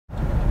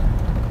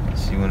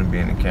She wanna be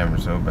in the camera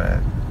so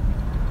bad.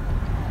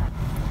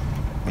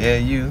 Yeah,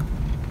 you.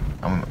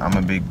 I'm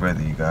a big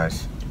brother, you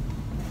guys.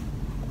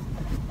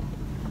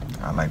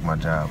 I like my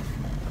job.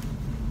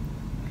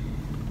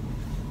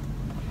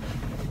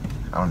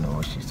 I don't know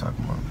what she's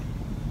talking about.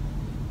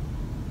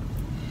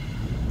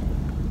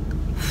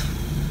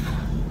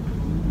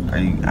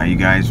 Are you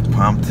guys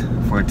pumped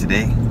for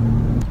today?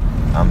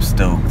 I'm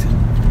stoked.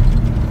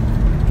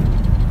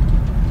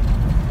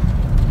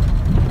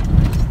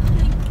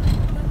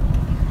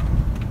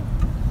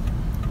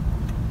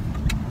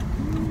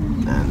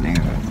 Nah,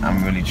 nigga,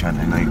 I'm really trying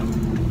to like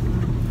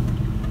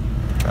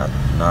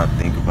not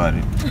think about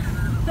it.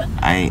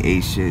 I ain't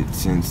ate shit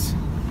since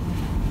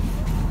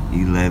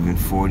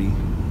 11:40.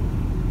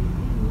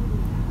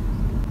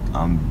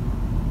 I'm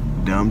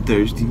dumb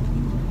thirsty.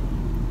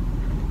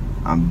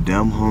 I'm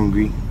dumb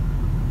hungry.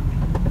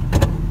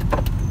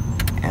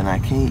 And I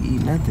can't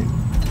eat nothing.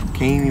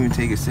 Can't even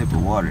take a sip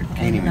of water.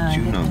 Can't even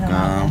chew no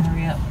gum.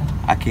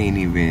 I can't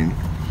even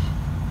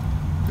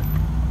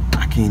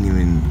can't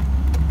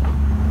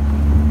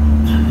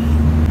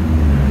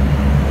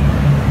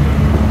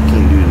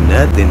do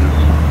nothing.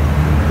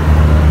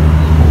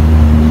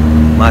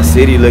 My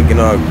city looking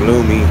all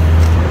gloomy.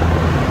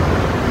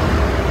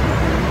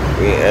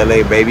 We in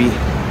LA, baby.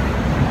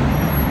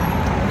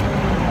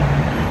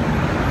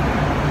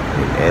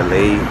 In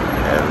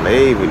LA,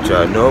 what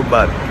y'all know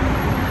about it.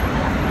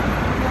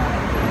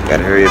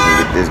 Gotta hurry up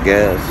and get this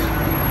gas.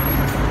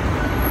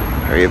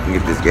 Hurry up and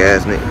get this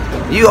gas, nigga.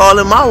 You all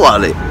in my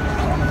wallet.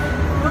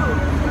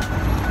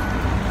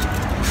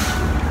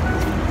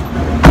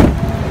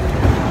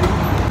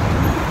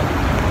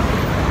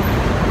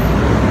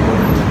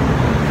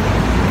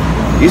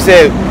 You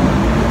said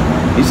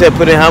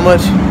put in how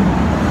much?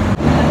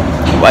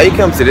 Why you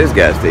come to this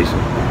gas station?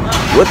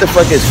 What the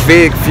fuck is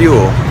fig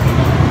fuel?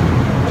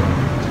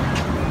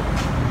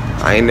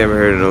 I ain't never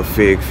heard of no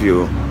fig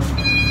fuel.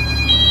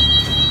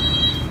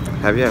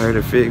 Have y'all heard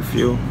of fig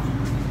fuel?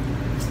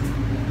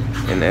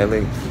 In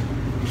LA?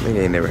 Nigga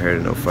ain't never heard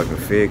of no fucking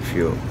fig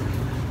fuel.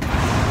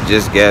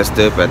 Just gassed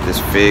up at this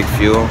fig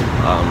fuel.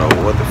 I don't know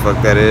what the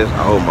fuck that is.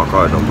 I hope my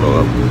car don't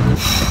blow up.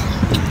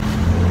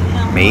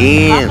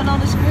 Man.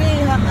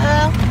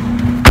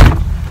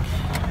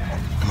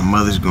 My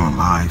mother's going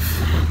live.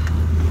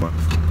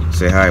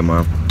 Say hi,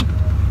 Mom.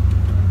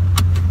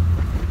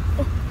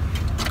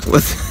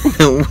 What?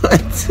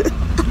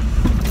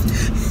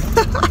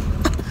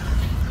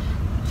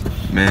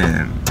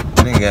 Man, I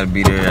think I gotta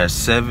be there at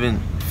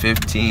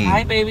 7:15.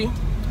 Hi, baby.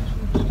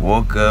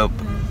 Woke up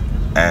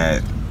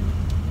at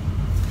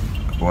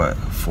what?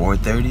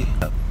 4:30.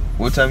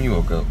 What time you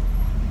woke up?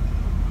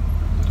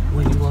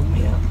 When you woke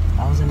me up,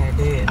 I was in there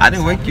dead. I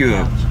didn't wake you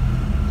up.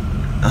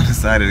 On the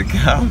side of the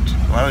couch?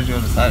 Why was you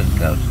on the side of the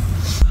couch?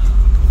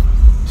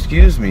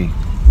 Excuse me.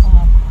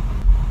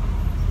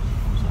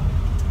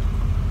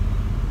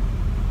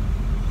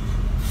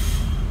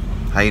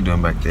 How you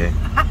doing back there?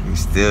 You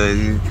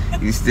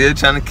still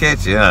trying to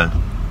catch it, huh?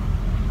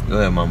 Go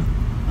ahead, Mama.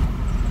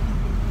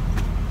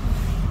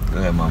 Go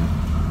ahead, Mama.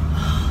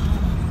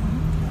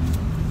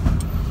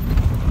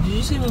 Did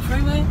you see what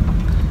freeway?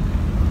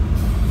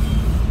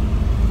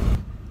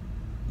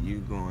 You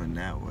going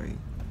that way?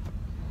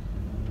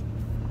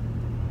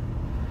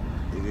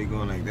 Is it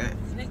going like that?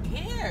 Look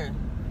here.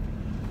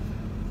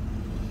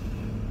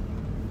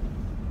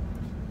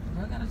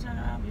 I gotta turn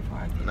around before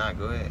I get. Nah,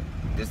 go ahead.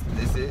 This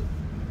it?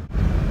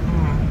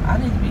 I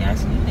need to be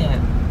asking you that.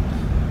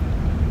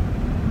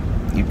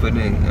 You put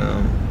in,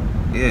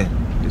 yeah,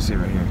 this it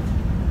right here.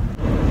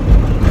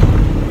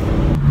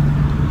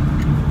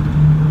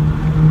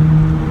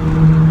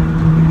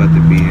 I'm about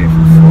to be here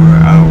for 4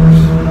 hours.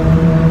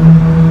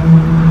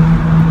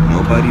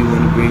 Nobody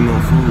want to bring no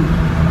food.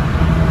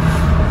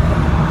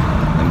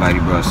 Nobody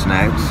brought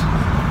snacks.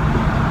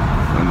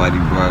 Nobody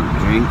brought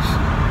drinks.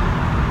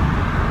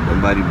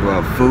 Nobody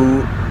brought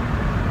food.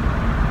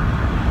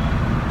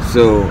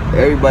 So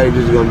everybody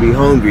just gonna be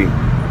hungry.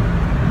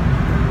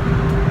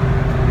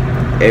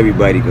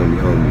 Everybody gonna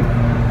be hungry,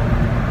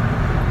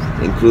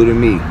 including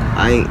me.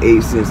 I ain't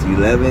ate since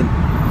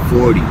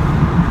 11:40.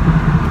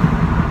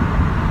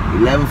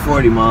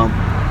 11:40, Mom.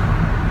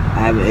 I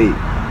haven't ate.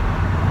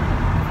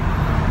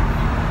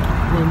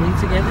 We'll meet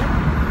together.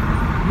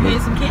 You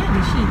ate some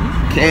candy, shit. You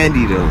should.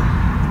 Candy though,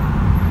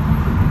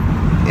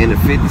 and a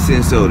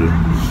 50-cent soda.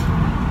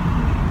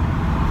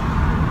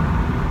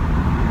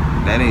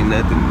 That ain't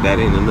nothing. That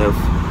ain't enough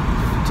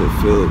to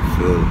fill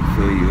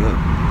you up.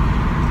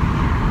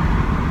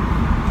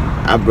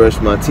 I brush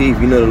my teeth.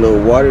 You know the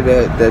little water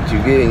that you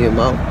get in your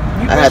mouth?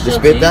 I had to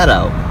spit that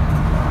out.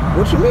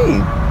 What you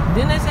mean?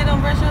 Didn't they say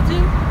don't brush your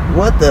teeth?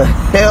 What the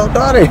hell,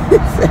 daughter?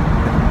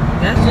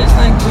 That's just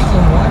like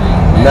drinking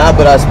water. Nah,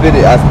 but I spit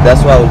it.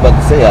 That's what I was about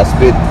to say. I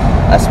spit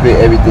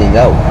everything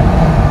out.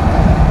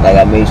 Like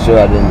I made sure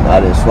I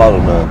didn't swallow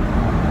none.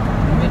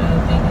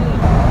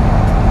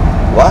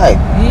 Why?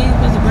 You ain't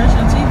supposed to brush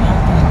your teeth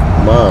out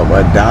there. Mom, I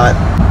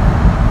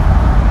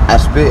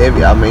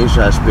made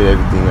sure I spit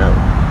everything out.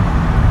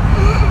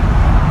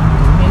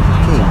 You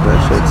can't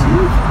brush your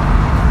teeth.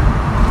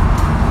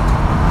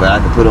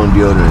 not to put on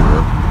deodorant,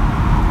 bro.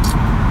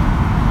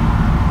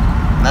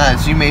 Nah,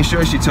 she made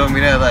sure she told me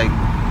that, like,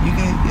 you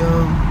can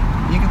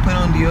put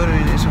on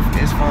deodorant, it's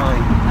fine.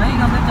 How you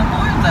gonna lift them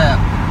arms up?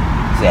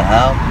 Said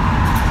how?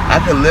 I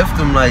could lift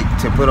them like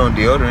to put on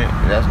deodorant,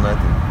 that's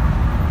nothing.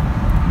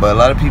 But a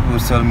lot of people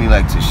was telling me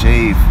like to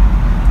shave,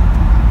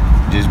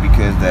 just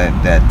because that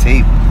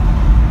tape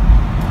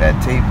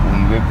when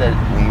you rip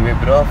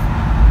it off,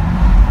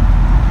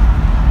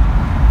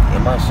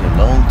 and my shit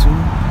long too.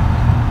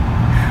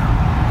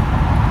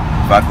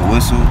 If I could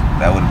whistle,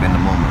 that would have been the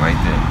moment right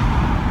there.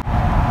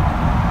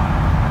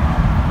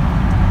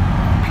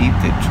 Peep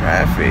the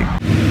traffic.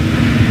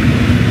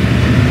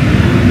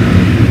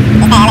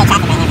 It's that LA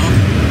traffic right here, man.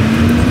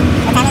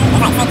 What time is it?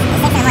 It's like 6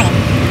 in the morning.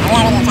 And we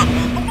already in traffic,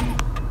 man.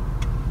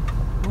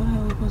 What the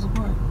hell are we supposed to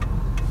park?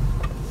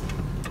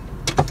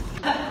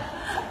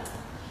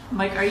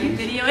 Mike, are you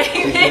videoing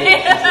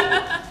me?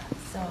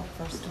 So,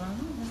 first one.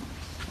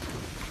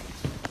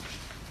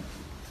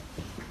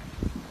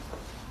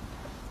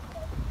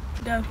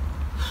 Go.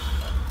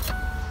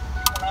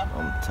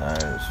 I'm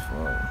tired as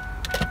fuck.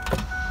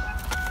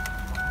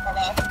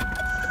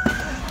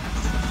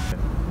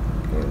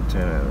 Can't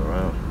turn that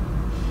around.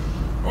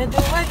 And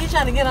dude, what are you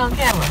trying to get on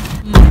camera?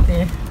 You get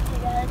there. You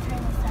gotta turn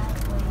it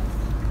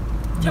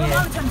sideways. Tell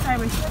Mom to turn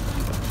sideways.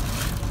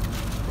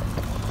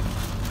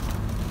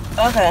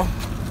 Okay.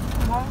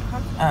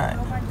 Alright.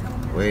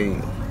 Wait,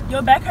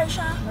 Your back hurt,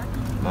 Sean?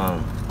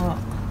 Mom. What?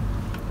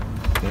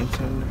 Can you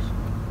turn this?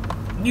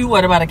 You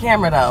worried about a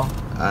camera though?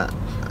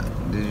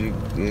 Did you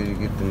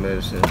get the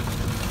medicine?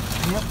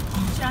 Yep.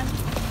 Sean?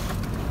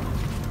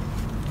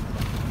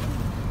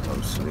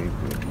 I'm sleepy.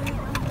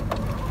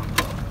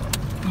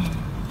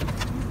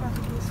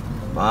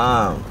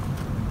 Mom,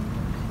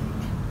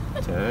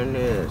 turn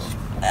this.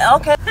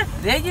 Okay.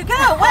 There you go.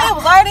 Well, it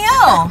was already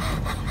on.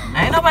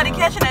 Ain't nobody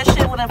catching that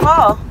shit when it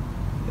fall.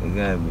 It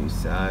gotta be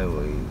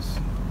sideways.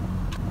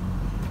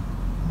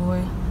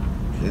 Boy.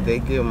 Did they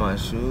get my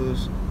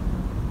shoes?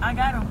 I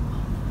got him.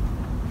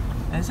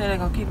 They say they're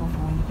gonna keep them for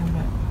when you come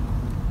back.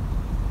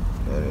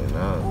 No, they're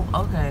not. Ooh,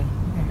 okay.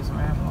 You can get some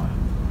air for it.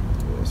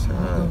 It's Go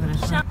hot. get a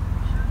shot.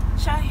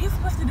 Sean, he's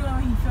supposed to do it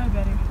when he feels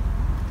better.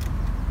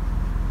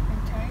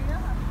 And turn it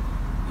up.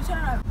 You turn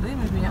it up. Leave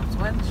me be. I'm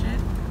sweating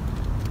shit.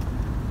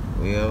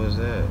 Where was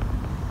that?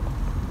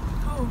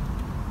 Who?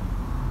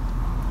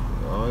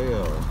 Oh,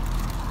 yeah.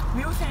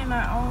 We were saying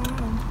that,